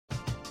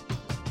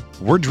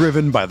We're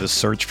driven by the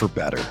search for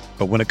better.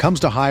 But when it comes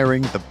to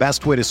hiring, the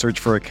best way to search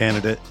for a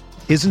candidate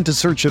isn't to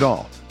search at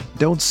all.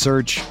 Don't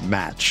search,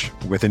 match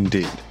with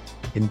Indeed.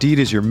 Indeed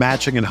is your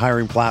matching and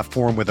hiring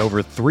platform with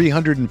over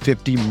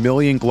 350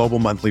 million global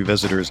monthly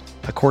visitors,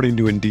 according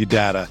to Indeed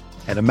data,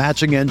 and a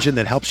matching engine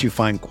that helps you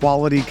find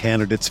quality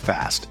candidates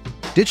fast.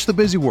 Ditch the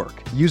busy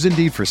work. Use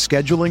Indeed for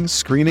scheduling,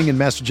 screening, and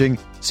messaging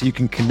so you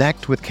can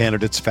connect with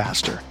candidates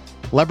faster.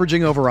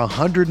 Leveraging over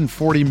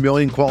 140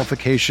 million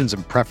qualifications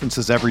and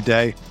preferences every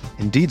day,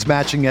 Indeed's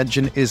matching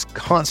engine is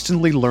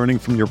constantly learning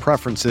from your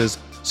preferences,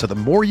 so the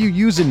more you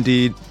use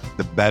Indeed,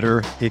 the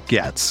better it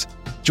gets.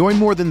 Join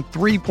more than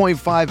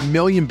 3.5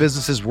 million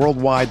businesses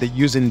worldwide that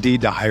use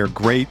Indeed to hire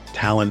great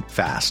talent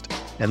fast.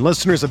 And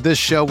listeners of this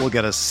show will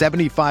get a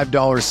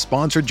 $75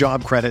 sponsored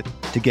job credit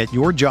to get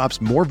your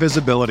jobs more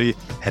visibility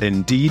at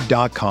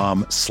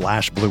Indeed.com/Blue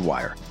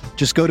Wire.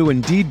 Just go to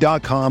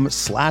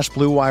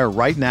Indeed.com/Blue Wire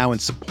right now and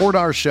support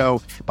our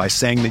show by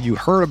saying that you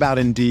heard about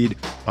Indeed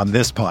on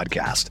this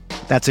podcast.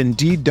 That's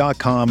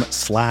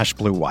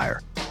Indeed.com/Blue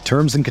Wire.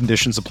 Terms and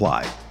conditions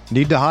apply.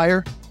 Need to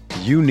hire?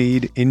 You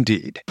need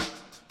Indeed. Do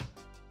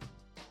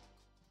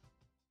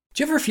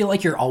you ever feel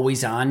like you're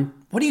always on?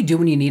 What do you do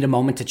when you need a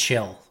moment to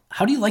chill?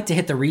 How do you like to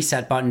hit the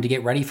reset button to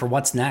get ready for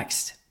what's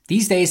next?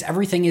 These days,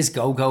 everything is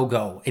go, go,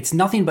 go. It's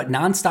nothing but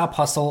nonstop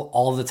hustle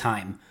all the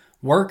time.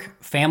 Work,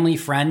 family,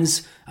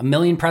 friends, a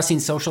million pressing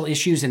social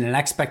issues, and an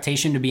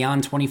expectation to be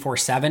on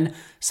 24/7.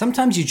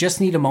 Sometimes you just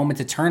need a moment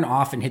to turn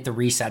off and hit the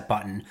reset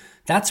button.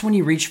 That's when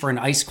you reach for an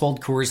ice-cold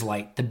Coors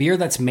Light, the beer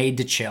that's made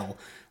to chill.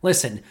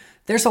 Listen,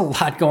 there's a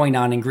lot going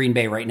on in Green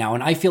Bay right now,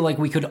 and I feel like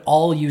we could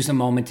all use a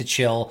moment to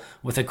chill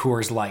with a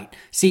Coors Light.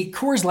 See,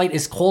 Coors Light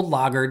is cold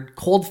lagered,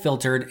 cold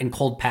filtered, and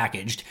cold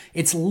packaged.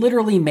 It's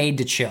literally made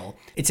to chill.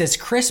 It's as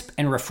crisp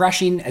and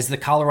refreshing as the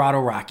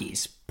Colorado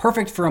Rockies.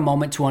 Perfect for a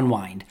moment to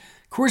unwind.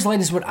 Coors Light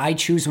is what I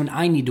choose when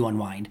I need to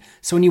unwind.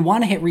 So when you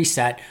want to hit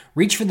reset,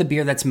 reach for the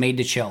beer that's made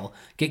to chill.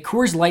 Get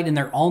Coors Light in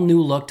their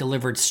all-new look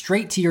delivered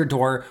straight to your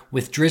door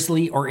with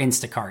Drizzly or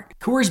Instacart.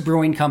 Coors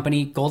Brewing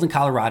Company, Golden,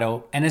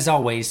 Colorado, and as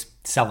always,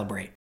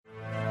 celebrate.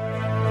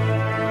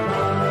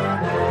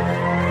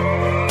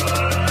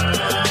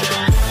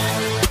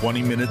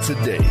 "20 minutes a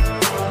day,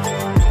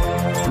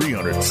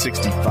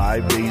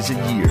 365 days a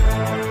year.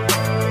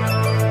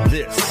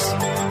 This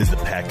is the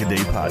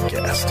Pack-A-Day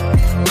Podcast.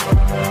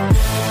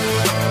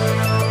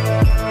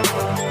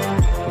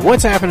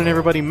 What's happening,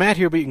 everybody? Matt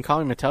here, but you can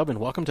call me Matub, and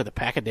welcome to the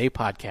Pack-A-Day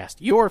Podcast,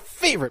 your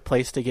favorite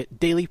place to get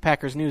daily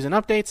Packers news and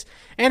updates.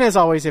 And as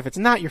always, if it's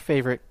not your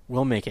favorite,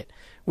 we'll make it.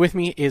 With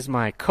me is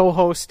my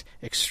co-host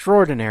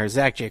extraordinaire,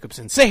 Zach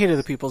Jacobson. Say hey to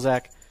the people,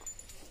 Zach.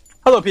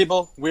 Hello,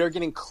 people. We are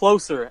getting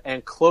closer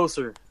and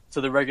closer to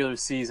the regular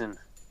season.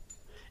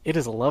 It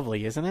is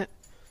lovely, isn't it?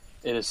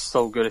 It is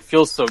so good. It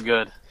feels so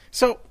good.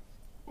 So,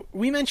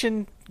 we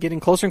mentioned getting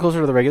closer and closer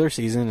to the regular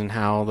season and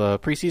how the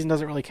preseason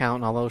doesn't really count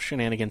and all those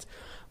shenanigans.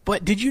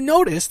 But did you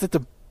notice that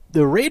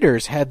the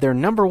Raiders had their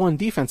number one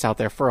defense out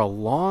there for a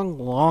long,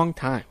 long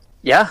time?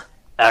 Yeah,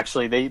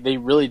 actually, they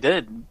really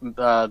did.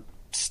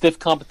 Stiff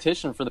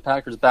competition for the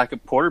Packers'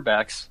 backup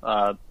quarterbacks,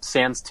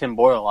 sans Tim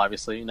Boyle,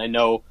 obviously. And I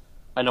know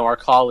our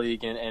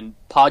colleague and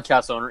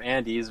podcast owner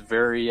Andy is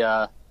very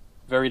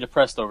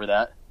depressed over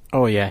that.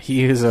 Oh yeah,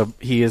 he is a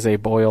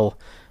Boyle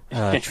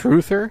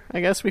truther, I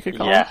guess we could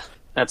call him. Yeah,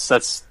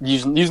 that's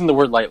using the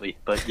word lightly,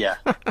 but yeah.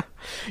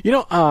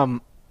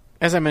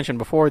 As I mentioned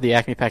before, the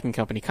Acme Packing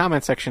Company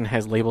comment section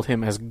has labeled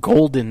him as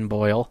Golden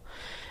Boyle,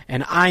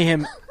 and I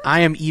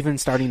am even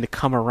starting to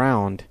come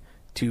around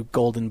to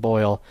Golden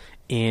Boyle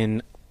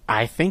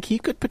I think he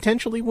could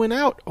potentially win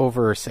out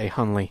over, say,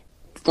 Hundley.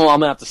 Well, I'm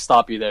gonna have to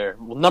stop you there.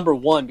 Well, number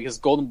one, because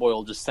Golden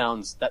Boyle just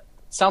sounds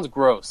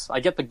gross. I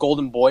get the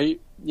Golden Boy,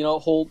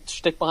 whole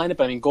shtick behind it,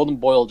 but I mean, Golden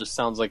Boyle just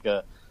sounds like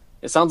a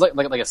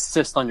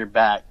cyst on your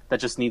back that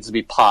just needs to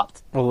be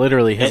popped. Well,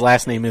 literally, his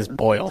last name is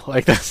Boyle.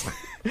 Like that's.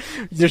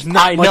 There's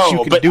not much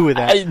you can do with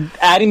that.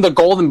 Adding the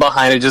golden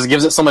behind it just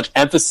gives it so much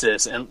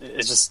emphasis, and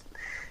it's just.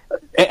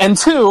 And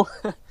two,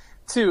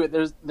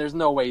 there's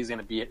no way he's going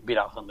to beat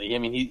out Hundley. I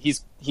mean,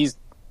 he's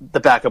the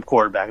backup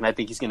quarterback, and I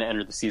think he's going to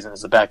enter the season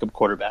as a backup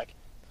quarterback.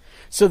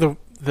 So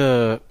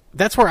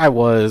that's where I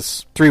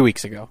was 3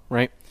 weeks ago,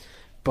 right?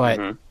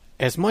 But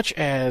as much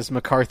as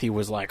McCarthy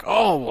was like,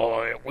 oh,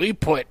 well, we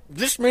put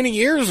this many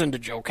years into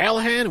Joe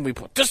Callahan, and we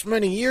put this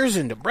many years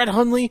into Brett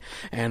Hundley,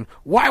 and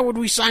why would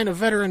we sign a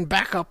veteran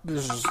backup?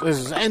 This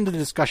is the end of the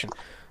discussion.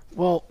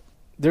 Well,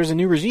 there's a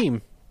new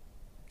regime,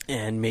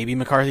 and maybe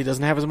McCarthy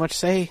doesn't have as much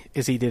say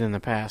as he did in the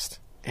past,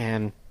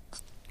 and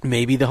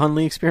maybe the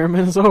Hundley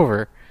experiment is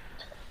over.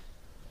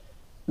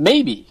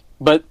 Maybe,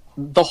 but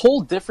the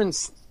whole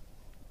difference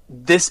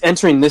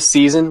entering this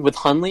season with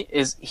Hundley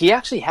is he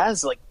actually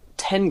has,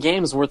 10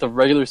 games worth of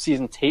regular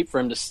season tape for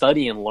him to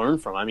study and learn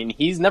from. I mean,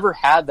 he's never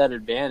had that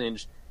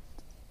advantage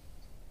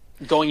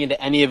going into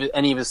any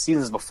of his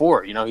seasons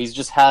before. He's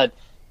just had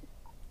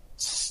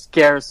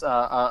scarce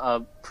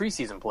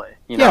preseason play.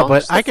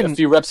 But a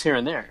few reps here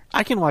and there.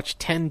 I can watch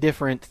 10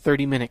 different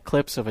 30-minute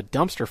clips of a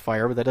dumpster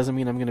fire, but that doesn't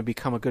mean I'm going to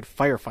become a good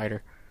firefighter.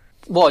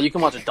 Well, you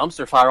can watch a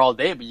dumpster fire all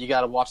day, but you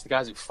got to watch the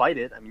guys who fight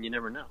it. I mean, you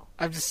never know.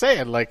 I'm just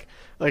saying, like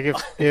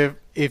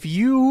if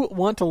you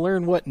want to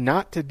learn what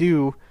not to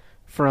do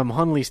from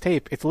Hundley's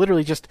tape, it's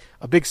literally just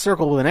a big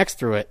circle with an X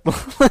through it.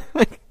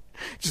 Like,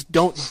 just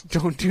don't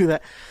do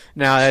that.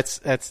 No,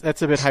 that's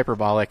a bit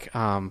hyperbolic.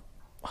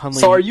 Hundley,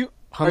 So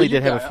Hundley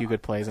did have a few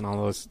good plays and all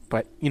those,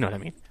 but you know what I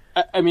mean.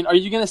 I mean, are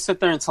you going to sit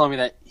there and tell me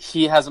that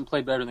he hasn't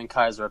played better than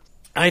Kaiser?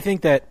 I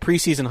think that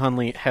preseason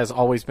Hundley has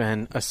always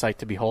been a sight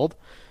to behold,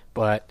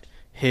 but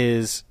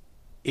his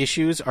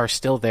issues are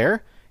still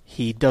there.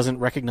 He doesn't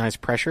recognize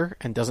pressure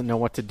and doesn't know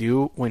what to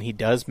do when he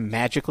does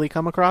magically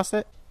come across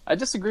it. I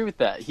disagree with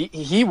that.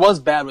 He was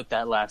bad with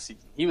that last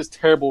season. He was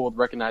terrible with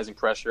recognizing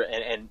pressure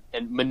and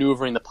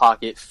maneuvering the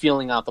pocket,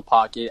 feeling out the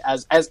pocket,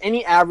 as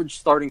any average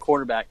starting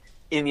quarterback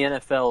in the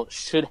NFL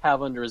should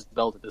have under his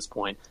belt at this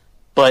point.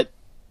 But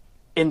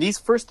in these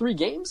first 3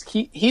 games,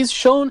 he's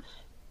shown,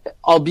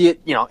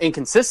 albeit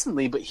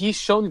inconsistently, but he's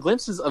shown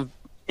glimpses of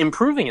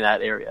improving in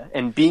that area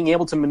and being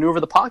able to maneuver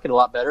the pocket a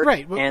lot better,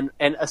 right,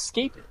 and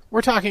escape it.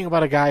 We're talking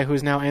about a guy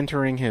who's now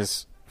entering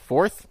his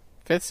 4th,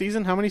 5th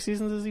season. How many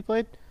seasons has he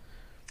played?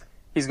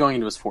 He's going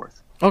into his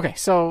 4th. Okay,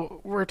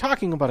 so we're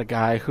talking about a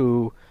guy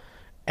who,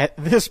 at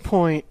this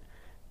point,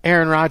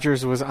 Aaron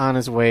Rodgers was on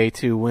his way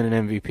to win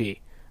an MVP.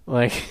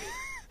 Like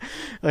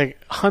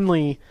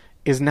Hundley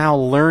is now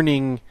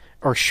learning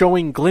or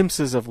showing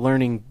glimpses of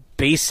learning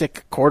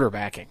basic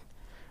quarterbacking.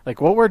 Like,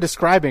 what we're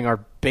describing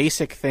are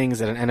basic things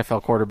that an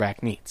NFL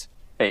quarterback needs.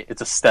 Hey,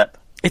 it's a step.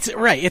 It's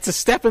a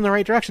step in the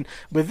right direction.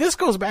 But this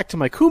goes back to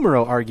my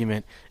Kumaro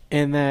argument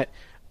in that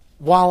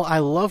while I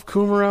love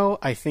Kumaro,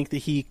 I think that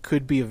he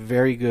could be a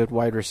very good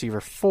wide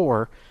receiver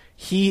 4.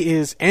 He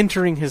is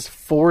entering his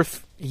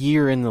 4th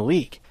year in the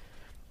league,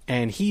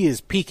 and he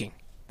is peaking.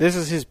 This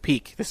is his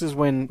peak. This is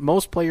when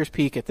most players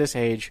peak at this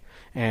age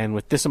and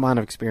with this amount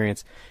of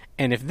experience.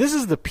 And if this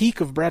is the peak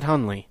of Brett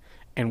Hundley,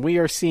 and we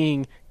are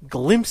seeing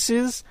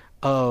glimpses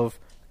of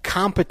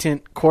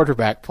competent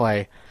quarterback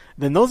play,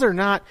 then those are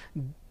not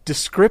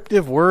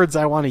descriptive words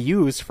I want to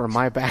use for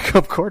my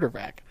backup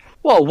quarterback.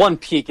 Well, one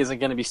peak isn't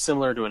going to be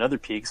similar to another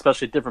peak,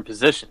 especially at different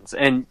positions.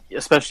 And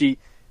especially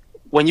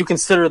when you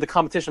consider the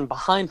competition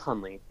behind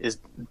Hundley is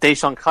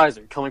Deshaun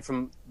Kaiser coming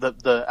from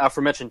the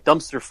aforementioned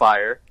dumpster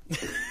fire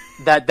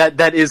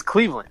that is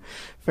Cleveland.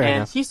 Fair and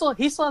enough. he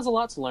still has a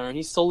lot to learn.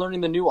 He's still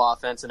learning the new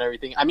offense and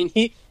everything. I mean,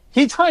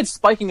 he tried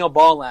spiking a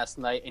ball last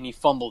night and he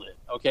fumbled it.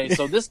 Okay,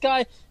 so this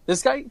guy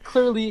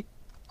clearly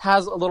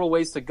has a little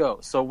ways to go.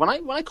 So when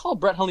I call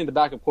Brett Hundley the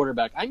backup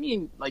quarterback, I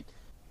mean, like,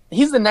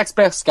 he's the next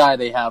best guy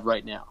they have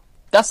right now.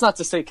 That's not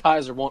to say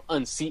Kaiser won't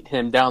unseat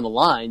him down the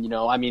line.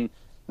 I mean,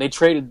 they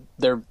traded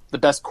the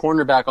best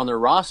cornerback on their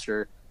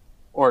roster,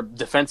 or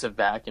defensive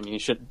back. I mean,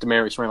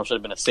 Demarius Randall should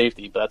have been a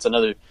safety, but that's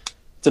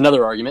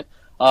another argument.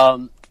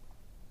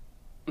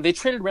 They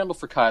traded Randall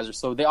for Kaiser,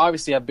 so they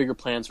obviously have bigger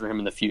plans for him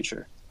in the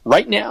future.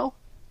 Right now,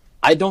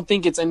 I don't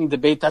think it's any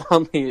debate that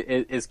Hundley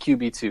is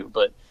QB2,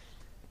 but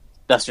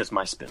that's just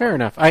my spin. Fair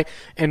enough. I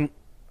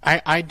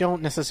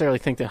don't necessarily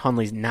think that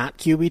Hundley's not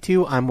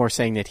QB2. I'm more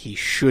saying that he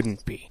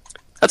shouldn't be.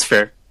 That's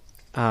fair.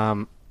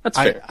 That's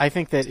fair. I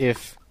think that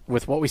if,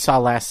 with what we saw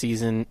last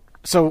season,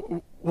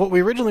 so what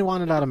we originally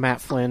wanted out of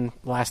Matt Flynn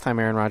last time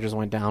Aaron Rodgers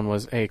went down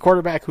was a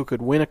quarterback who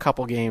could win a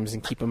couple games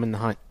and keep him in the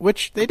hunt,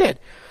 which they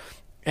did.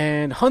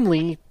 And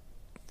Hundley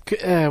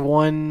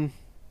won.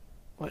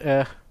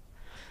 I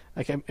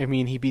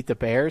mean, he beat the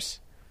Bears,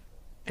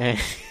 and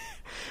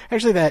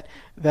actually, that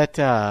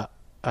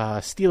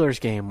Steelers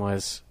game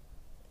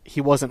he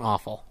wasn't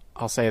awful.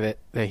 I'll say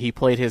that he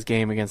played his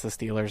game against the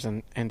Steelers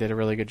and did a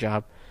really good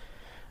job.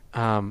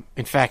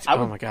 In fact,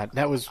 oh my God,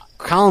 that was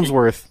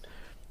Collinsworth.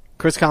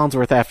 Chris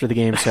Collinsworth after the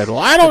game said, "Well,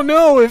 I don't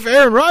know if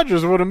Aaron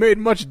Rodgers would have made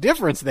much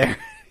difference there."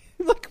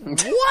 Like,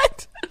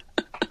 what?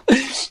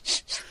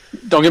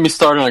 Don't get me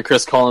started on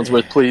Chris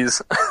Collinsworth,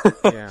 please.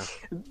 Yeah,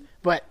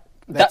 but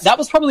that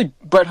was probably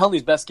Brett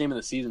Hundley's best game of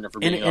the season, if we're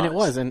being honest. And it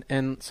was,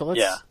 and so let's.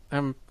 Yeah.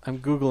 I'm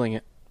googling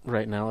it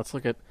right now. Let's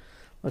look at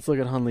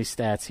Hundley's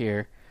stats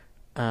here.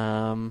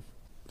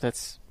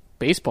 That's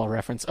Baseball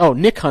Reference. Oh,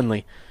 Nick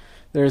Hundley.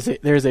 There's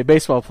a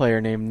baseball player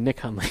named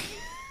Nick Hundley.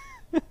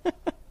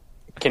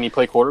 Can he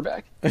play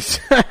quarterback?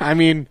 I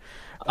mean,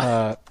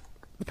 the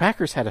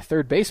Packers had a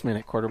third baseman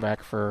at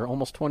quarterback for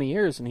almost 20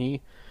 years, and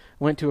he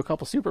went to a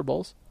couple Super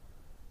Bowls.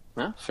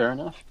 Yeah, fair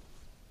enough.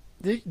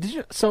 Did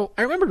you? So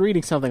I remember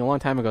reading something a long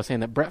time ago saying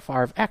that Brett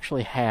Favre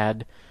actually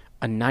had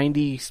a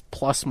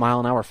 90+ mile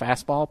an hour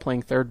fastball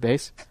playing third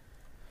base.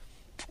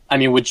 I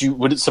mean,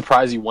 would it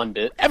surprise you one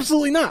bit?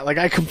 Absolutely not. Like,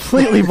 I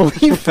completely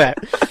believe that.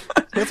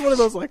 That's one of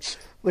those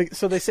like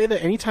so they say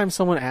that anytime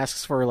someone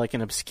asks for like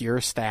an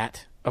obscure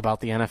stat about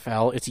the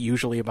NFL, it's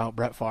usually about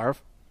Brett Favre.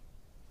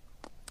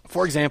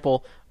 For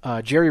example,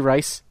 Jerry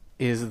Rice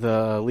is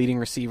the leading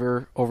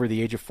receiver over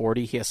the age of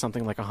 40. He has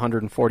something like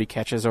 140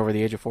 catches over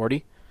the age of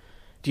 40.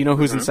 Do you know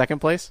who's in second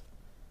place?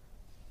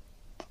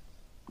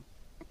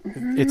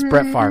 It's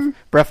Brett Favre.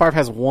 Brett Favre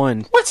has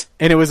one. What?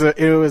 And it was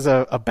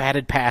a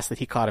batted pass that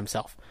he caught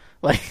himself.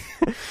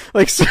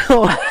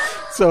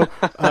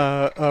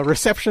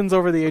 Receptions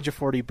over the age of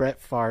 40, Brett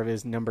Favre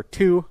is number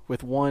 2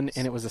 with 1,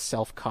 and it was a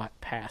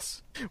self-caught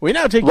pass. We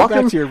now take you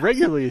back to your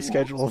regularly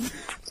scheduled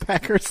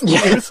Packers news.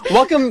 Yes.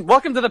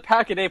 Welcome to the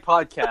Pack-A-Day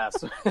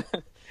podcast.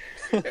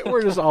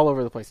 We're just all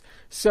over the place.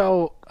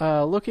 So,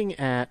 looking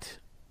at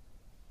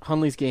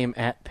Hundley's game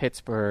at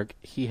Pittsburgh,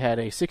 he had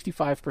a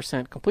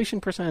 65%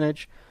 completion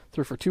percentage,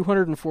 threw for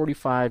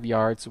 245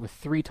 yards with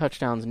 3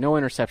 touchdowns, no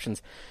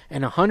interceptions,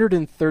 and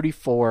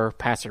 134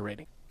 passer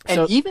rating.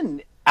 And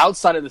even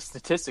outside of the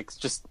statistics,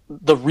 just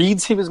the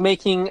reads he was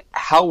making,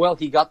 how well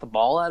he got the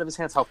ball out of his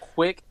hands, how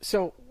quick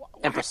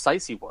and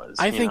precise he was.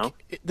 I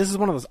think this is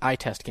one of those eye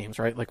test games,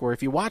 right? Like where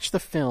if you watch the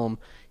film,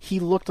 he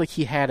looked like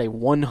he had a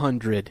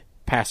 100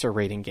 passer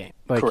rating game.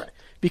 Correct.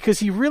 Because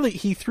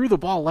he threw the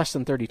ball less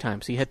than 30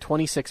 times. He had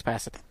 26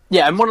 passes.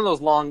 Yeah, and one of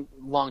those long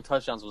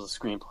touchdowns was a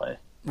screenplay.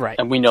 Right.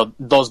 And we know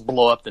those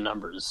blow up the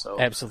numbers. So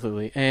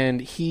absolutely. And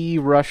he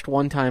rushed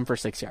 1 time for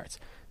 6 yards.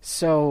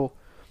 So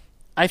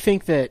I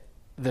think that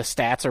the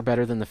stats are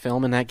better than the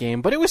film in that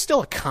game, but it was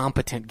still a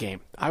competent game.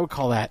 I would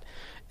call that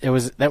that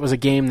was a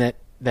game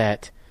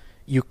that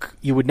you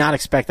would not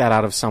expect that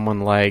out of someone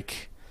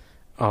like,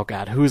 oh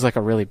God, who's like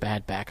a really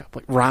bad backup,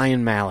 like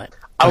Ryan Mallett.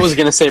 I was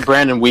gonna say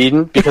Brandon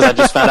Weeden because I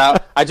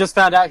just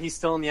found out he's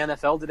still in the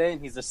NFL today,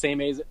 and he's the same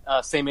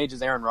age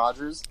as Aaron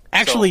Rodgers.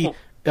 Actually,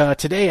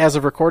 today, as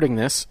of recording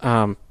this,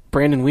 Brandon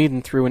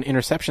Weeden threw an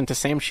interception to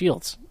Sam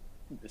Shields.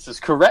 This is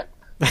correct,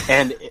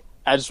 and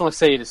I just want to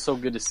say it is so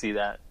good to see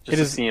that,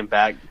 to see him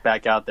back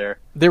out there.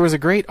 There was a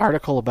great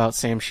article about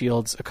Sam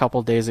Shields a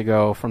couple days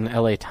ago from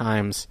the LA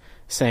Times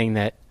saying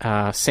that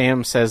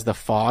Sam says the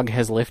fog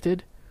has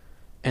lifted,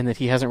 and that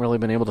he hasn't really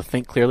been able to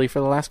think clearly for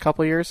the last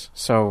couple of years.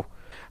 So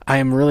I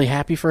am really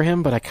happy for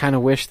him, but I kind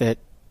of wish that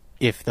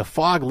if the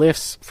fog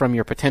lifts from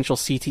your potential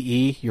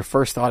CTE, your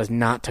first thought is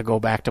not to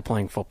go back to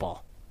playing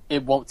football.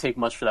 It won't take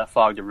much for that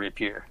fog to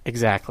reappear.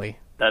 Exactly.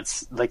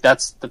 That's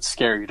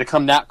scary. To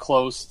come that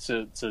close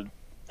to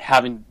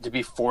having to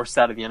be forced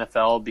out of the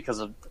NFL because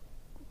of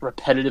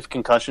repetitive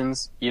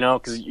concussions,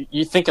 because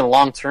you're thinking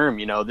long term,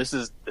 this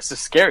is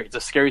scary. It's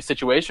a scary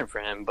situation for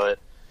him, but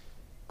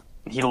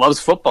he loves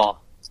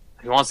football.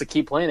 He wants to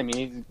keep playing. I mean,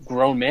 he's a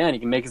grown man. He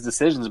can make his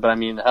decisions, but I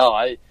mean, hell,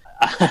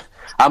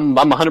 I'm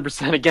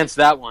 100% against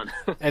that one.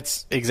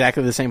 It's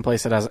exactly the same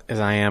place as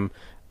I am.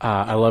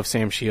 I love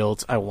Sam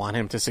Shields. I want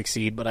him to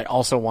succeed, but I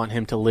also want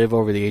him to live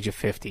over the age of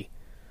 50.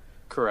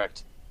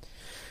 Correct.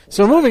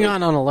 So moving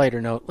on a lighter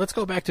note, let's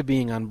go back to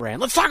being on brand.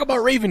 Let's talk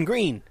about Raven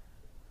Green.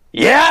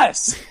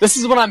 Yes! This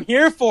is what I'm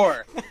here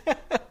for.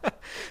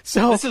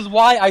 So this is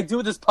why I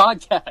do this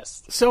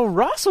podcast. So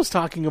Ross was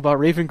talking about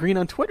Raven Green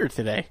on Twitter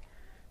today.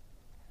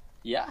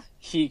 Yeah,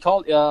 he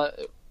called.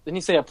 Didn't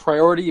he say a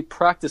priority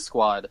practice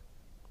squad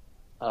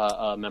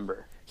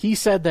member? He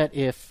said that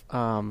if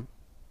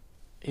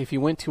he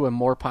went to a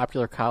more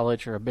popular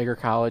college or a bigger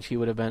college, he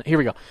would have been. Here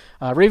we go.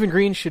 Raven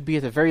Green should be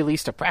at the very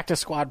least a practice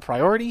squad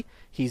priority.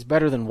 He's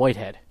better than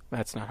Whitehead.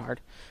 That's not hard.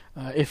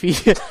 If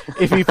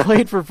he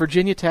played for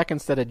Virginia Tech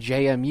instead of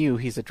JMU,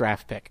 he's a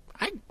draft pick.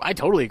 I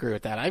totally agree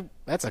with that.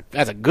 That's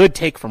a good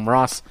take from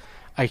Ross.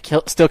 I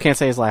still can't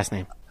say his last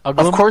name.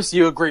 Of course,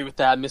 you agree with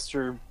that,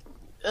 Mr.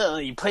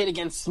 You played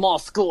against small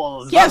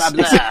schools. Yes,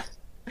 blah, blah,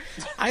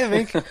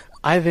 blah.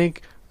 I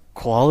think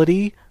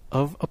quality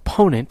of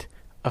opponent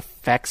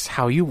affects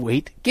how you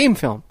weight game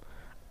film.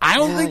 I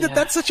don't think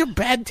that's such a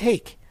bad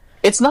take.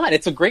 It's not.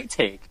 It's a great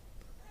take.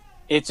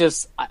 It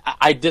just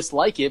I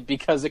dislike it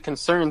because it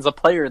concerns a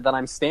player that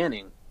I'm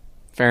standing.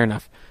 Fair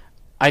enough.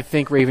 I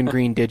think Raven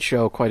Green did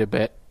show quite a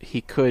bit.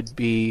 He could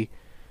be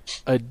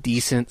a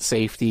decent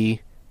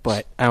safety,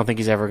 but I don't think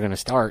he's ever going to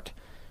start.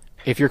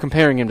 If you're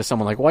comparing him to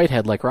someone like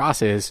Whitehead, like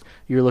Ross is,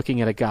 you're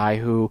looking at a guy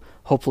who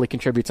hopefully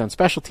contributes on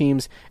special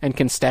teams and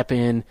can step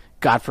in,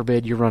 God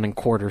forbid, you're running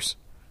quarters.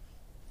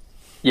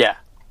 Yeah.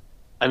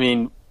 I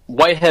mean,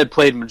 Whitehead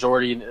played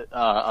majority in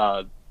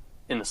the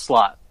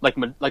slot. Like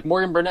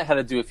Morgan Burnett had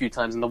to do a few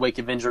times in the wake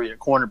of injury at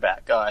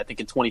cornerback, I think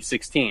in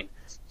 2016.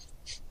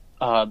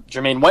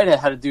 Jermaine Whitehead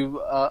had to do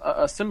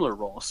a similar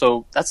role.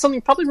 So that's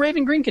something probably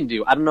Raven Green can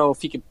do. I don't know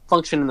if he could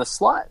function in the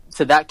slot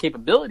to that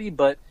capability,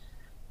 but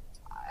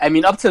I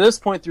mean, up to this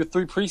point through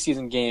 3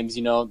 preseason games,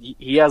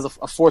 he has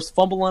a forced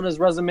fumble on his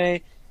resume,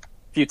 a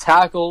few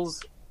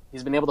tackles.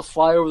 He's been able to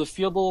fly over the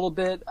field a little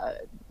bit.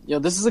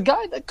 This is a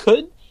guy that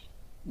could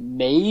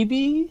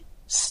maybe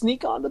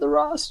sneak onto the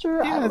roster.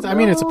 Yeah, I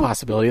mean, it's a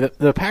possibility.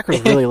 The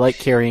Packers really like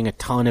carrying a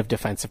ton of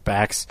defensive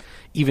backs,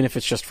 even if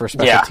it's just for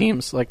special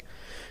teams. Like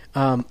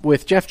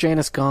with Jeff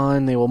Janis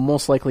gone, they will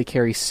most likely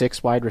carry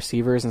 6 wide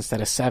receivers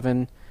instead of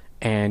 7.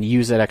 And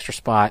use that extra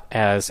spot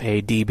as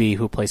a DB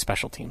who plays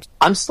special teams.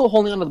 I'm still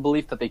holding on to the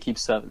belief that they keep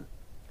 7.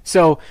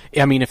 So,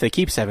 I mean, if they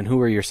keep 7,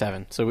 who are your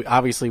 7? So,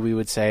 obviously, we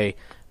would say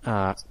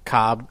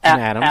Cobb and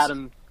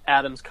Adams.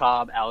 Adams,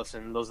 Cobb,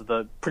 Allison. Those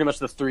are pretty much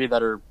the 3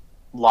 that are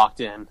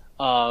locked in.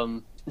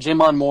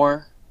 Jamon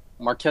Moore,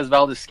 Marquez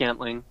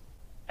Valdez-Scantling,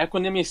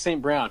 Equanimous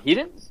St. Brown. He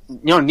didn't.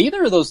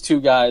 Neither of those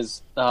two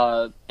guys,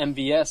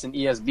 MVS and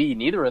ESB,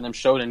 neither of them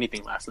showed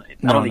anything last night.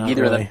 I don't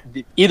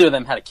think either of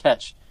them had a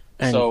catch.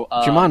 And so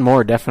Jamon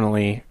Moore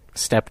definitely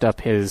stepped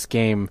up his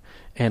game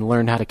and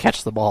learned how to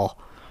catch the ball.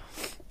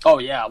 Oh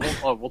yeah,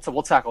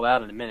 we'll tackle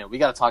that in a minute. We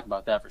got to talk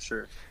about that for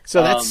sure.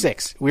 So that's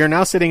 6. We are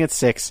now sitting at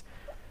 6.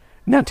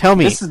 Now tell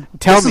me, this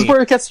is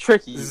where it gets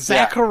tricky.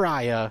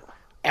 Zachariah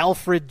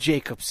Alfred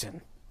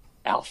Jacobson.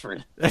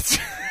 Alfred. That's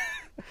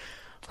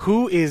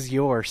who is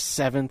your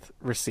 7th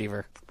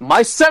receiver?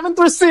 My 7th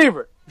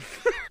receiver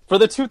for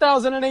the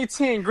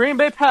 2018 Green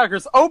Bay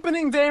Packers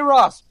opening day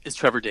roster is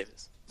Trevor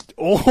Davis.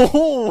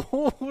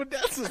 Oh,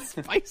 that's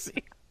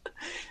spicy.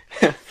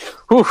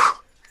 Whew.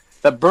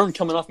 That burn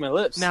coming off my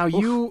lips. Now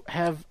you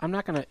have,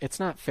 it's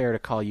not fair to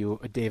call you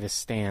a Davis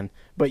stan,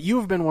 but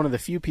you've been one of the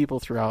few people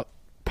throughout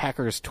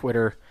Packers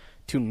Twitter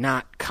to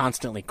not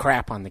constantly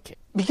crap on the kid.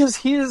 Because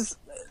he is,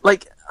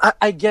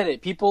 I get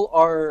it. People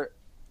are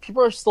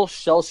still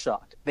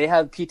shell-shocked. They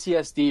have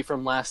PTSD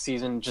from last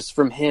season, just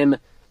from him,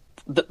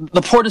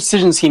 the poor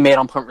decisions he made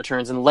on punt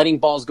returns and letting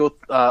balls go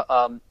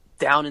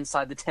down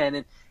inside the 10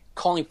 and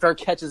calling fair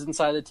catches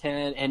inside the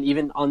 10 and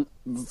even on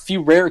a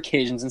few rare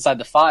occasions inside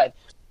the 5.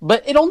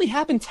 But it only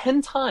happened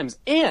 10 times,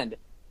 and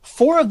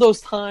 4 of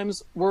those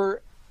times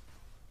were,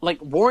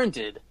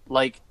 warranted.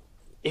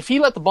 If he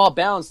let the ball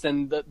bounce,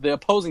 then the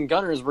opposing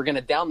gunners were going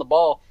to down the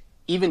ball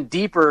even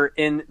deeper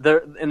in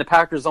the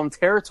Packers' own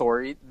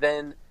territory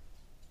than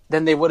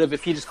they would have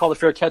if he just called a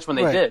fair catch when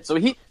they did. So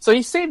he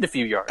saved a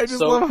few yards. I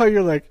just love how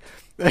you're like,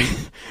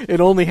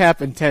 it only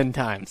happened 10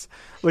 times.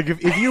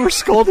 If you were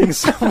scolding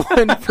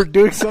someone for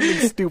doing something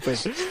stupid,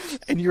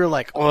 and you're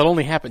like, it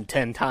only happened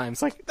 10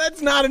 times.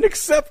 That's not an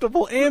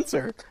acceptable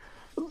answer.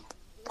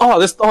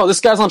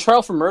 This guy's on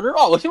trial for murder?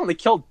 Oh, well, he only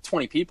killed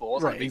 20 people.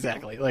 Right,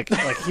 exactly.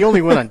 He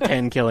only went on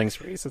 10 killing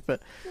sprees.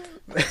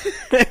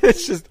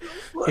 It's just,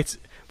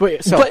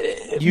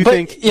 you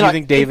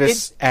think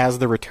Davis, as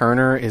the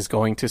returner, is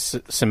going to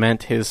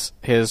cement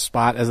his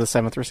spot as the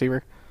 7th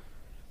receiver?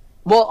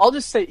 Well, I'll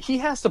just say he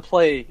has to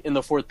play in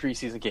the 4th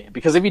preseason game,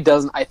 because if he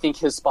doesn't, I think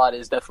his spot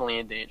is definitely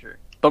in danger.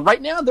 But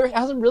right now, there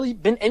hasn't really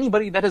been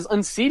anybody that has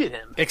unseated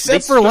him.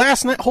 Except for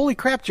last night. Holy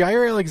crap,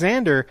 Jair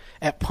Alexander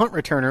at punt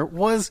returner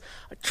was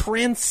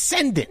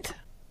transcendent.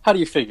 How do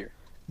you figure?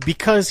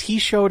 Because he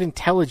showed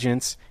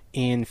intelligence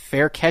in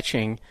fair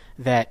catching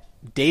that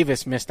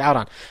Davis missed out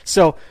on.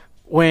 So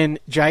when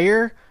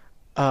Jair,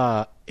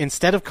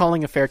 instead of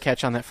calling a fair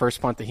catch on that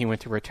first punt that he went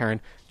to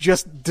return,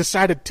 just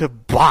decided to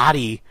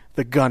body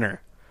the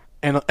gunner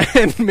and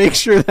make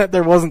sure that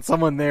there wasn't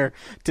someone there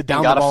to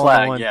down the ball.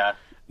 Got a flag, yeah.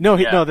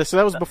 So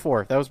that was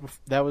before.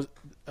 That was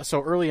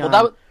so early on.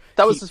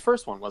 That was his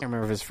first one, wasn't it? I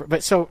remember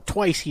but so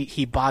twice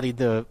he bodied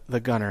the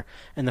gunner,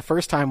 and the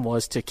first time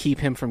was to keep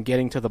him from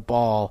getting to the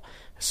ball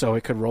so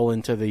it could roll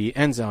into the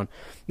end zone.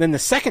 Then the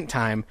second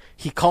time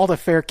he called a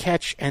fair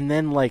catch and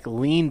then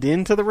leaned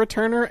into the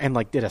returner and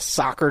did a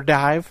soccer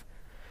dive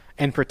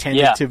and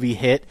pretended to be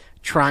hit,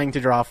 trying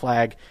to draw a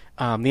flag.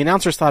 The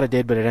announcers thought it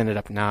did, but it ended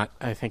up not.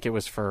 I think it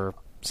was for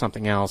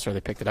something else, or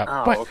they picked it up.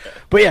 Oh, okay.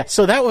 But yeah,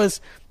 so that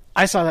was.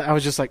 I saw that. I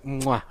was just like,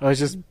 mwah. It was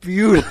just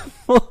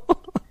beautiful.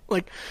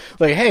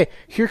 Hey,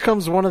 here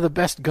comes one of the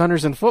best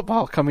gunners in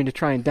football coming to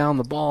try and down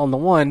the ball on the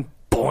one.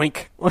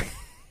 Boink.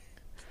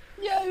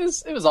 Yeah,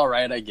 it was all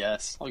right, I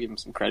guess. I'll give him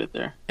some credit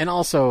there. And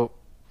also,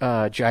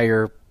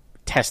 Jair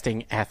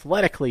testing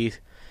athletically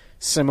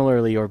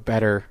similarly or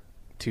better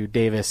to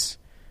Davis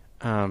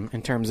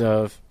in terms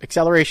of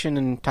acceleration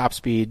and top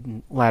speed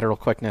and lateral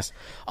quickness.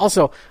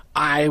 Also,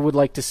 I would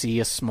like to see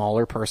a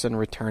smaller person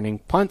returning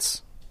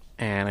punts,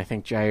 and I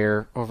think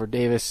Jair over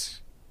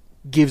Davis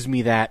gives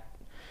me that.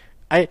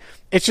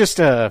 It's just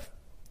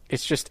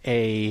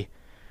a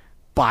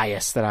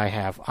bias that I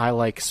have. I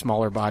like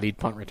smaller-bodied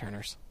punt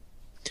returners.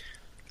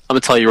 I'm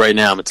going to tell you right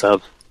now,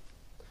 Matub.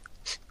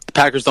 The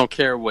Packers don't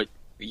care what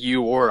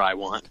you or I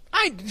want.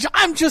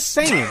 I'm just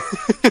saying.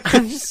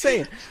 I'm just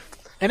saying.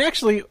 And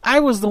actually, I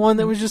was the one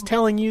that was just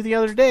telling you the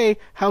other day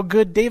how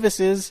good Davis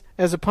is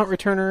as a punt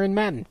returner in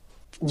Madden.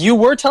 You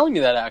were telling me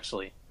that,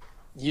 actually.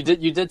 You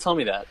did tell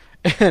me that.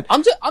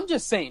 I'm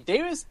just saying,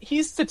 Davis, he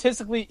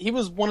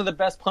was one of the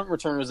best punt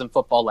returners in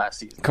football last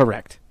season.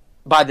 Correct.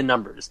 By the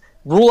numbers.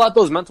 Rule out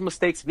those mental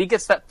mistakes. If he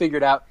gets that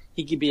figured out,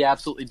 he could be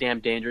absolutely damn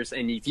dangerous.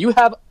 And if you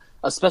have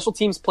a special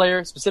teams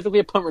player, specifically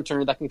a punt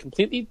returner, that can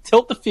completely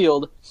tilt the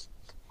field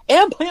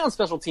and play on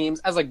special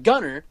teams as a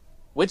gunner,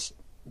 which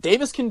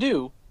Davis can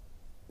do,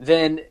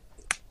 then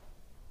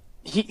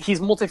he's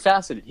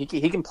multifaceted.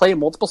 He can play in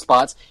multiple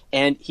spots,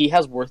 and he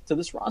has worth to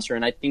this roster,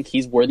 and I think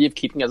he's worthy of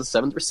keeping as a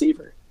 7th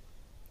receiver.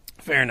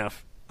 Fair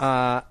enough.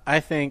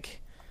 I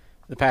think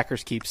the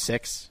Packers keep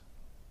 6.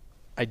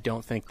 I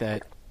don't think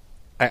that...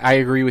 I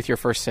agree with your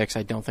first 6.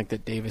 I don't think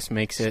that Davis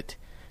makes it,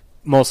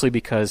 mostly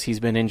because he's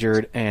been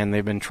injured, and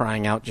they've been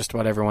trying out just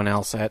about everyone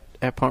else at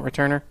punt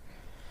returner.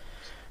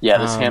 Yeah,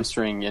 this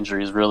hamstring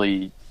injury is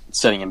really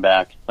setting him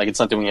back. It's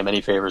not doing him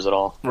any favors at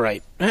all.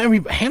 Right. I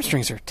mean,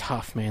 hamstrings are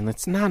tough, man.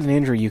 That's not an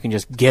injury you can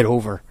just get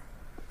over.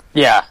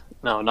 Yeah.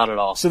 No, not at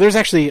all. So there's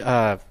actually,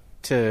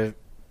 to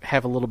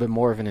have a little bit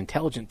more of an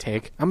intelligent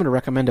take, I'm going to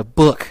recommend a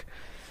book.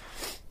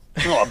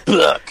 Oh, a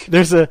book.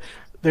 There's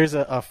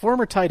a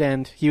former tight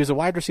end. He was a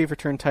wide receiver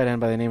turned tight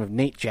end by the name of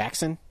Nate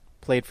Jackson.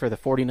 Played for the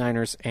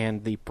 49ers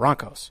and the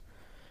Broncos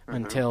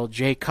until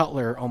Jay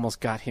Cutler almost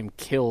got him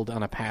killed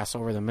on a pass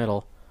over the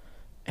middle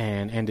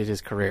and ended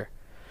his career.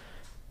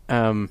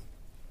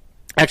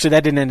 Actually,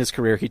 that didn't end his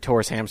career. He tore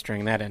his hamstring,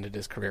 and that ended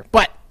his career.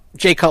 But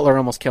Jay Cutler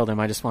almost killed him.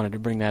 I just wanted to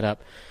bring that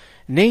up.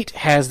 Nate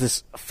has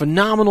this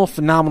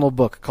phenomenal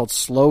book called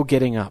Slow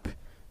Getting Up.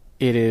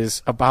 It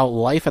is about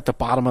life at the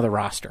bottom of the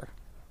roster,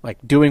 like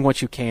doing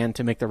what you can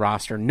to make the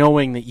roster,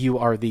 knowing that you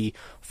are the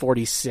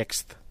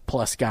 46th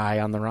plus guy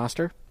on the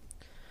roster.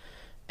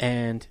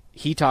 And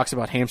he talks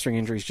about hamstring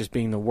injuries just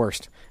being the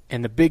worst.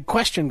 And the big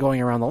question going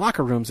around the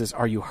locker rooms is,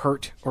 are you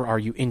hurt or are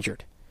you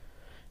injured?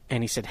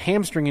 And he said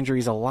hamstring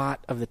injuries a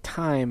lot of the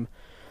time,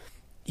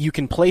 you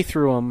can play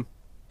through them,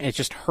 and it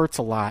just hurts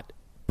a lot,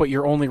 but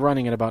you're only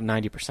running at about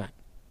 90%.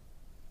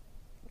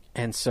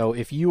 And so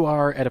if you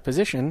are at a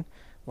position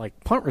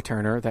like punt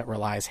returner that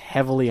relies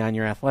heavily on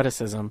your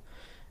athleticism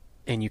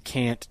and you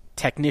can't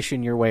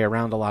technician your way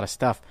around a lot of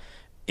stuff,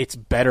 it's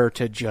better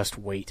to just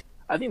wait.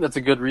 I think that's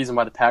a good reason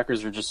why the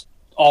Packers are just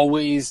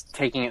always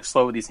taking it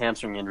slow with these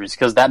hamstring injuries,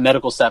 because that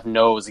medical staff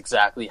knows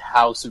exactly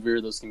how severe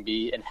those can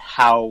be and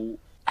how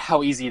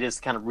easy it is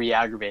to kind of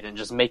re-aggravate and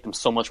just make them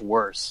so much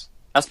worse.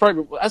 That's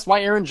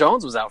why Aaron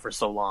Jones was out for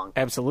so long.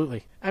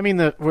 Absolutely. I mean,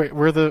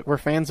 we're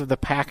fans of the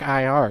Pack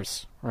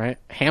IRs, right?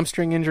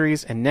 Hamstring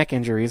injuries and neck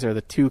injuries are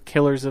the two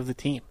killers of the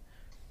team.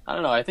 I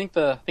don't know. I think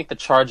the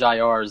Charge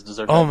IRs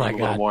deserve a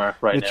little more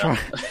right now.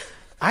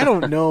 I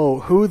don't know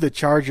who the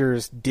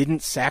Chargers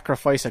didn't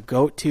sacrifice a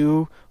goat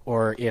to,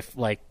 or if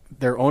like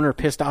their owner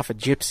pissed off a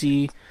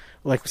gypsy,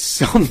 like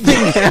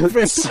something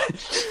happened.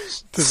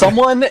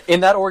 Someone in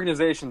that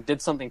organization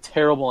did something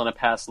terrible in a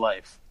past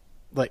life.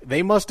 Like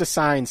they must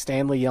assign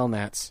Stanley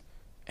Yelnats,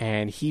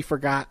 and he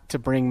forgot to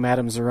bring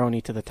Madame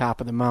Zeroni to the top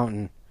of the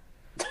mountain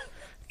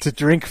to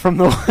drink from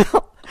the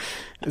well.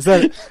 Is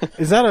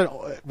that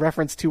a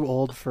reference too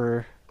old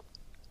for?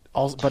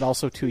 But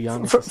also too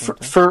young.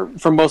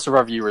 For most of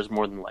our viewers,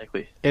 more than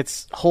likely.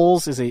 It's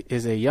Holes is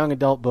a young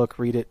adult book.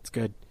 Read it; it's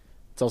good.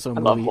 It's also a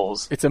movie. I love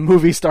Holes. It's a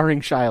movie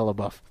starring Shia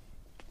LaBeouf.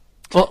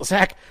 Well,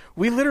 Zach,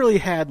 we literally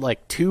had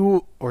like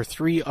 2 or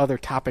 3 other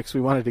topics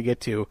we wanted to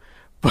get to,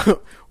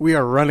 but we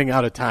are running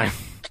out of time.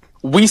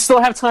 We still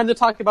have time to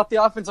talk about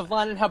the offensive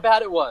line and how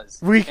bad it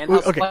was, and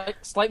how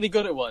slightly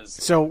good it was.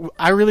 So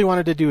I really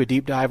wanted to do a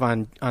deep dive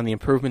on the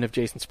improvement of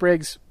Jason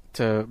Spriggs.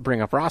 To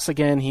bring up Ross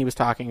again, he was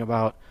talking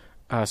about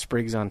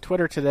Spriggs on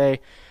Twitter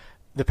today.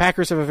 The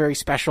Packers have a very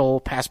special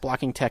pass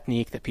blocking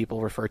technique that people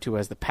refer to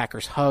as the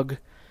Packers hug.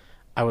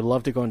 I would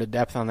love to go into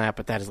depth on that,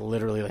 but that is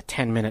literally a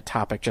 10-minute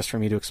topic just for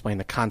me to explain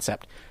the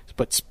concept.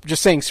 But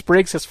just saying,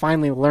 Spriggs has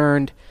finally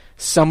learned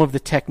some of the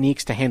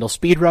techniques to handle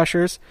speed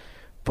rushers,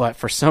 but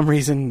for some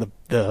reason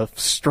the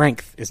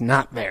strength is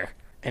not there.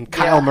 And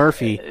Kyle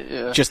Murphy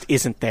just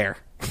isn't there.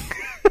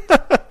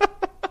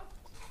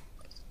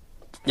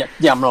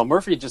 No,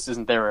 Murphy just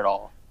isn't there at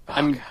all. Oh,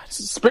 I mean,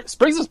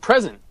 Spriggs is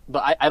present,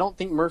 but I don't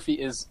think Murphy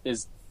is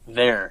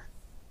there.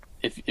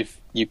 If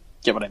you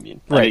get what I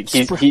mean, right?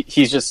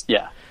 He's just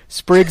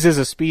Spriggs is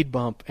a speed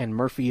bump, and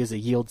Murphy is a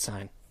yield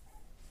sign.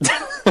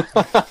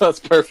 That's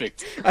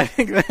perfect. I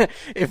think that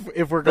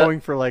if we're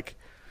going for like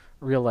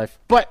real life,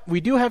 but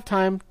we do have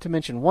time to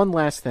mention one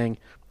last thing,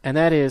 and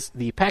that is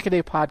the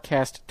Pack-A-Day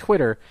Podcast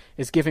Twitter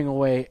is giving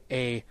away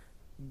a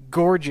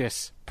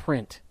gorgeous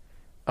print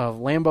of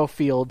Lambeau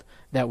Field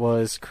that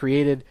was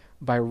created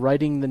by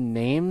writing the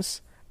names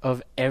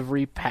of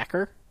every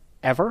Packer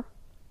ever.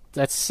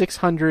 That's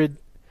 600.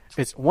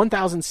 It's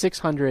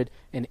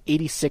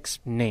 1,686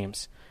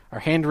 names are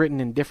handwritten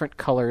in different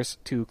colors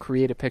to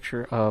create a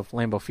picture of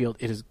Lambeau Field.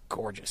 It is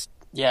gorgeous.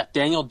 Yeah,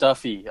 Daniel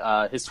Duffy,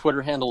 his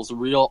Twitter handle is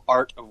Real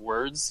Art of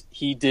Words.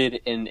 He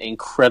did an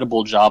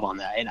incredible job on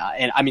that. And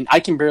I mean,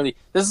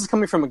 this is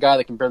coming from a guy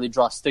that can barely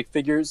draw stick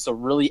figures, so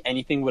really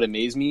anything would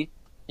amaze me,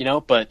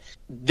 but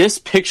this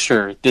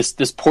picture,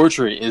 this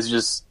portrait is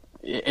just,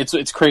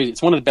 it's crazy.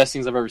 It's one of the best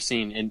things I've ever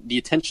seen. And the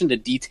attention to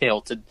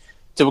detail to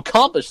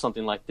accomplish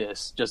something like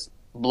this just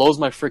blows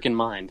my freaking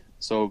mind.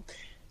 So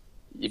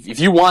if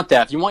you want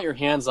that, if you want your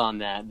hands on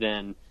that,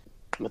 then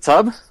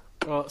Matub?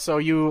 Well, so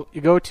you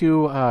go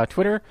to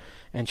Twitter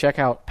and check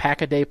out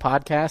Pack-A-Day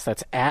Podcast.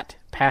 That's at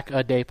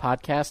Pack-A-Day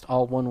Podcast,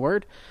 all one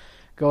word.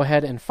 Go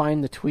ahead and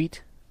find the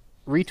tweet,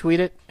 retweet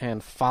it,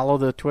 and follow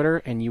the Twitter,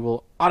 and you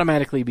will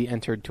automatically be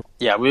entered to.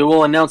 Yeah, we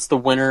will announce the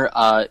winner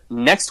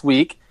next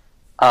week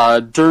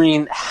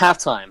during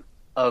halftime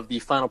of the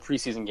final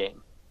preseason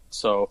game.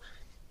 So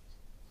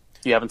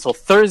you have until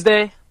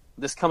Thursday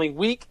this coming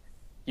week.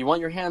 You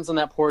want your hands on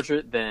that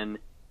portrait, then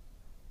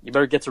you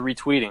better get to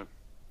retweeting.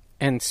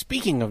 And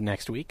speaking of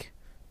next week,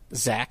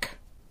 Zach.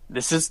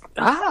 This is,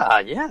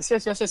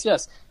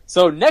 yes.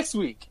 So next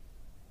week,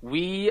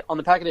 we, on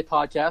the Pack-A-Day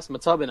Podcast,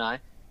 Matub and I,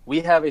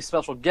 we have a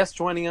special guest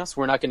joining us.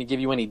 We're not going to give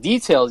you any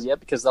details yet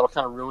because that'll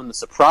kind of ruin the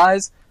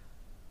surprise.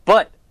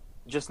 But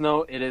just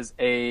know it is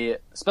a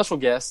special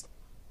guest,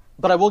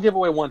 but I will give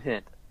away one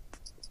hint.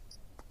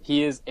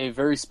 He is a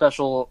very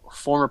special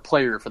former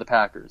player for the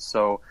Packers.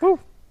 So,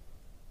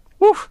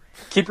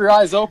 keep your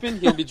eyes open.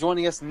 He'll be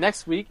joining us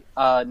next week,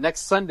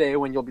 next Sunday,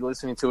 when you'll be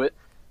listening to it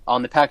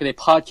on the Pack a Day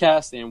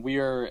podcast, and we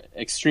are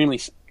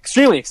extremely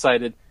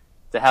excited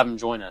to have him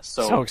join us.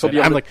 So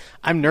excited.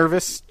 I'm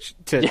nervous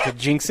to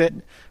jinx it.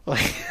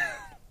 Like,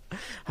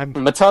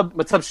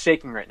 Matub's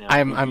shaking right now.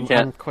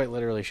 I'm quite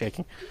literally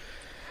shaking.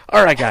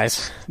 All right,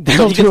 guys. He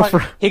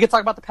can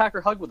talk about the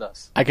Packer hug with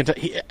us. I can.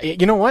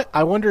 You know what?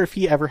 I wonder if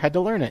he ever had to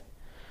learn it.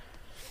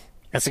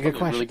 That's a good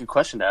question. Really good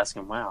question to ask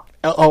him. Wow.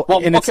 Well,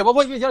 don't give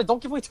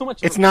away too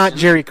much. It's not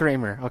Jerry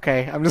Kramer.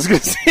 Okay, I'm just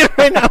going to say it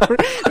right now.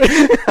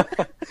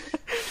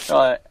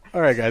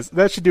 All right, guys.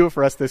 That should do it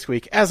for us this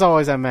week. As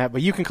always, I'm Matt,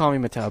 but you can call me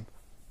Matub.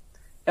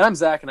 And I'm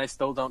Zach, and I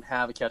still don't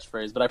have a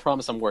catchphrase, but I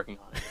promise I'm working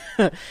on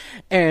it.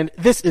 And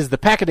this is the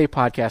Pack a Day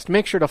podcast.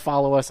 Make sure to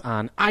follow us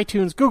on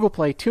iTunes, Google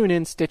Play,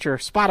 TuneIn, Stitcher,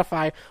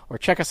 Spotify, or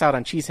check us out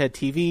on Cheesehead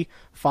TV.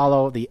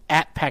 Follow the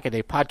 @Pack a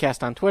Day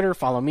podcast on Twitter.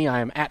 Follow me.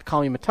 I am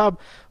 @CallMeMatub.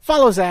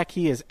 Follow Zach.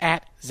 He is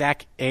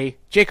 @Zach A.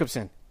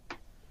 Jacobson.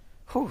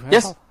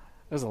 That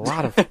was a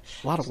lot of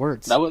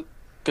words. That was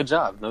good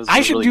job. I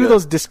should do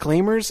those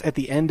disclaimers at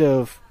the end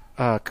of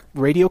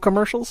radio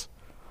commercials.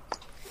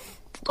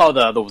 Oh,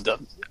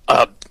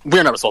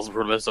 we're not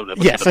responsible for this.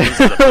 Yes.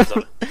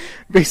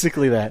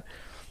 Basically that.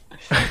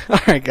 All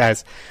right,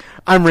 guys.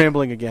 I'm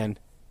rambling again.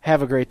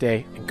 Have a great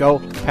day. Go,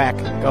 Pack,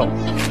 go.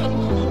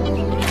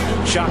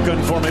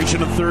 Shotgun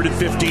formation, a 3rd and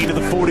 15 to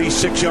the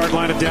 46-yard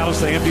line of Dallas.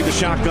 They empty the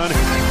shotgun.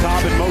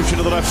 Cobb in motion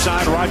to the left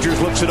side.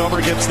 Rodgers looks it over,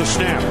 gets the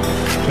snap.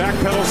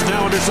 Backpedals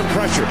now under some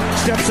pressure.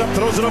 Steps up,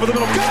 throws it over the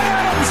middle. Got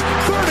Adams!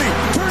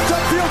 30! Turns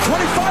upfield,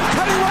 25,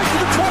 cutting right to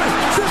the 20.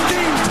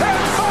 15, 10,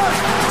 5.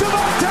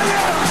 Devontae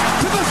Adams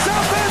to the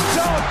south end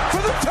zone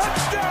for the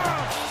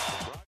touchdown!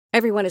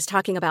 Everyone is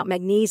talking about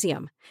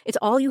magnesium. It's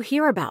all you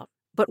hear about.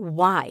 But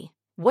why?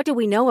 What do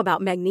we know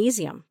about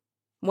magnesium?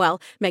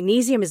 Well,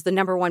 magnesium is the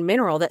 #1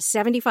 mineral that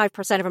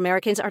 75% of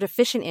Americans are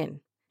deficient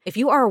in. If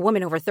you are a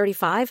woman over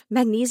 35,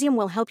 magnesium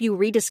will help you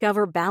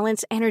rediscover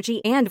balance,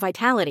 energy, and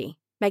vitality.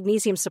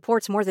 Magnesium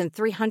supports more than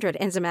 300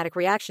 enzymatic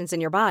reactions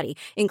in your body,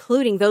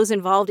 including those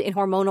involved in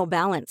hormonal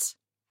balance.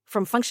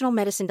 From functional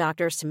medicine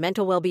doctors to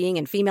mental well-being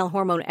and female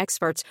hormone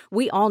experts,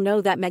 we all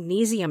know that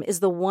magnesium is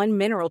the one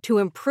mineral to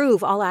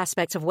improve all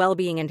aspects of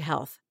well-being and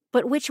health.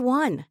 But which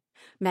one?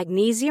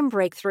 Magnesium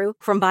Breakthrough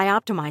from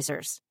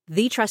Bioptimizers,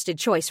 the trusted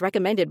choice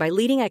recommended by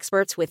leading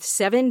experts with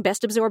 7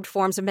 best-absorbed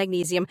forms of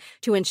magnesium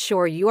to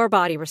ensure your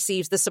body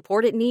receives the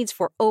support it needs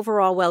for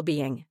overall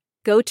well-being.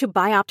 Go to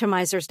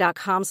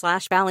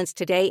bioptimizers.com/balance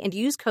today and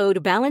use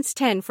code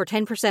BALANCE10 for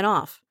 10%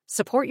 off.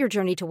 Support your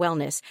journey to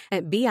wellness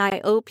at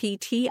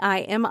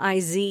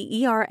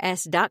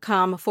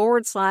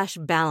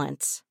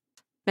bioptimizers.com/balance.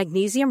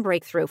 Magnesium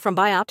Breakthrough from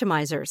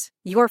Bioptimizers,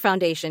 your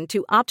foundation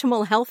to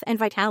optimal health and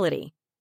vitality.